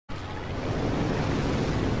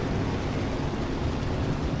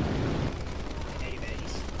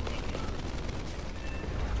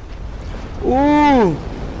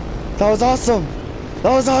That was awesome. That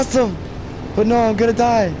was awesome. But no, I'm gonna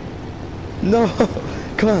die. No.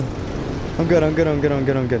 Come on. I'm good. I'm good. I'm good. I'm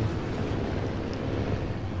good. I'm good.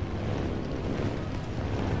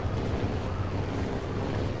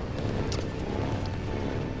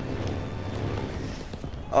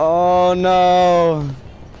 Oh no.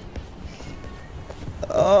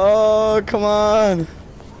 Oh, come on.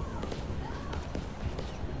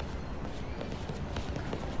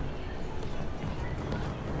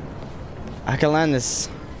 I can land this.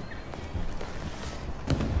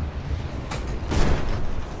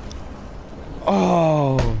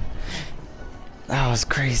 Oh, that was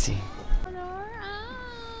crazy.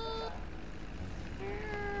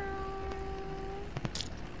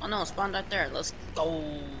 Oh no, spawned right there. Let's go.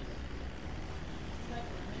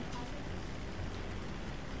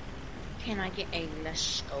 Can I get a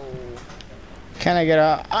let's go? Can I get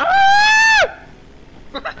a ah?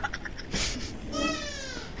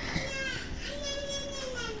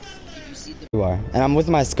 Did you see the You are, and I'm with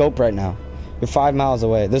my scope right now. You're 5 miles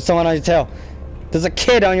away. There's someone on your tail. There's a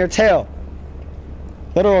kid on your tail.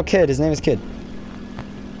 Literal kid. His name is Kid.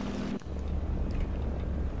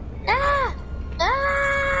 Ah!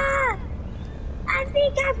 Ah! I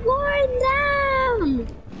think I'm going down!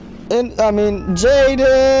 And I mean,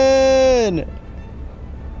 Jaden!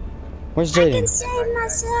 Where's I Jaden? can save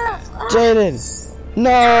myself! Ah. Jaden!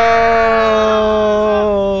 No!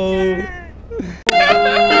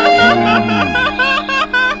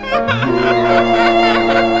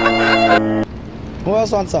 Who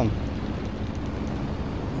else wants some?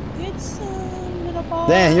 Get some little ball.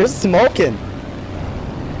 Damn, you're smoking.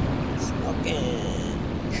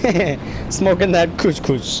 Smoking. Smoking that kush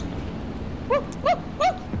kush.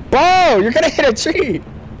 Bro, you're gonna hit a tree.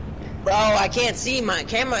 Bro, I can't see. My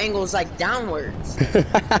camera angle is like downwards.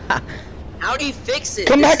 How do you fix it?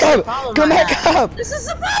 Come This back is the up. problem Come I back have. up. This is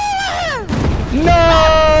the problem. No!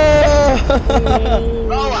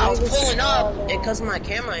 Bro, I was pulling up because my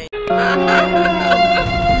camera angle.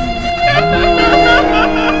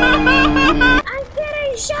 I'm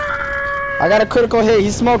getting shot! I got a critical hit.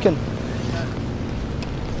 He's smoking.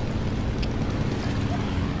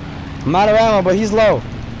 I'm out of ammo, but he's low.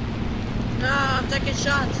 No, I'm taking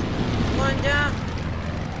shots. One down.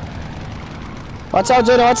 Watch out,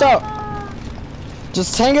 Jaden. Watch out.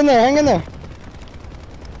 Just hang in there. Hang in there.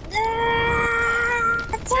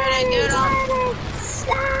 Get up.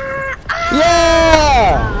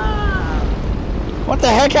 Yeah! What the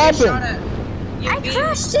heck happened? I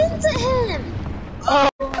crashed into him!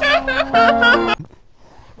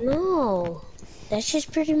 No. That's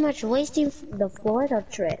just pretty much wasting the Florida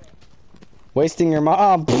trip. Wasting your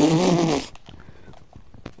mom.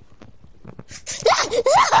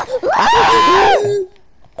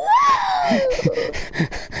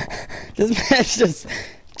 This man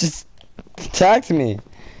just attacked me.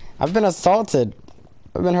 I've been assaulted.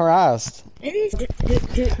 I've been harassed.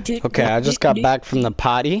 Okay, I just got back from the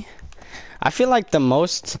potty. I feel like the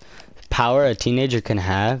most power a teenager can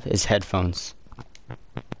have is headphones.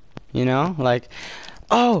 You know, like,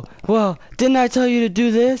 oh, well, didn't I tell you to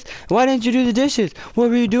do this? Why didn't you do the dishes?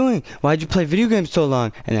 What were you doing? Why'd you play video games so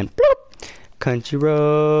long? And then, bloop, country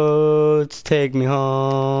roads take me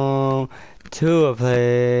home to a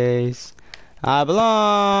place I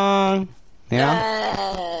belong. You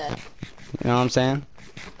know? You know what I'm saying?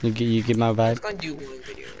 You get my vibe? I'm gonna do one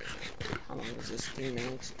video right now. How long is this? 3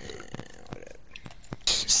 minutes? Whatever.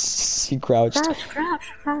 He crouched.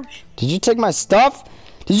 Crouch. Did you take my stuff?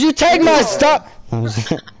 Did you take my stuff?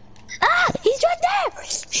 Ah! He's right there!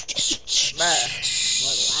 Bruh.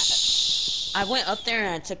 I went up there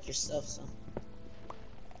and I took your stuff, so.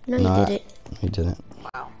 No, you didn't. He didn't.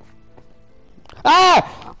 Wow. Ah!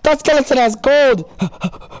 That skeleton has gold!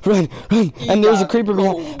 Run! And there's a creeper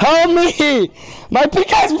behind. Help me! My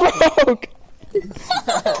pickaxe broke!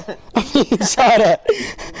 I'm being shot at.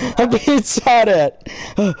 I'm being shot at.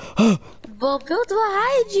 Well, build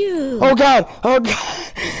behind you! Oh god! Oh god!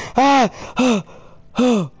 Ah!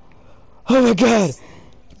 Oh my god!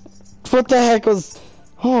 What the heck was...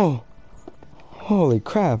 Oh! Holy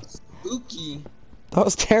crap. Spooky. That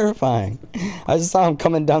was terrifying. I just saw him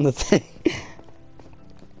coming down the thing.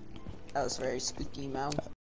 That was very spooky, man.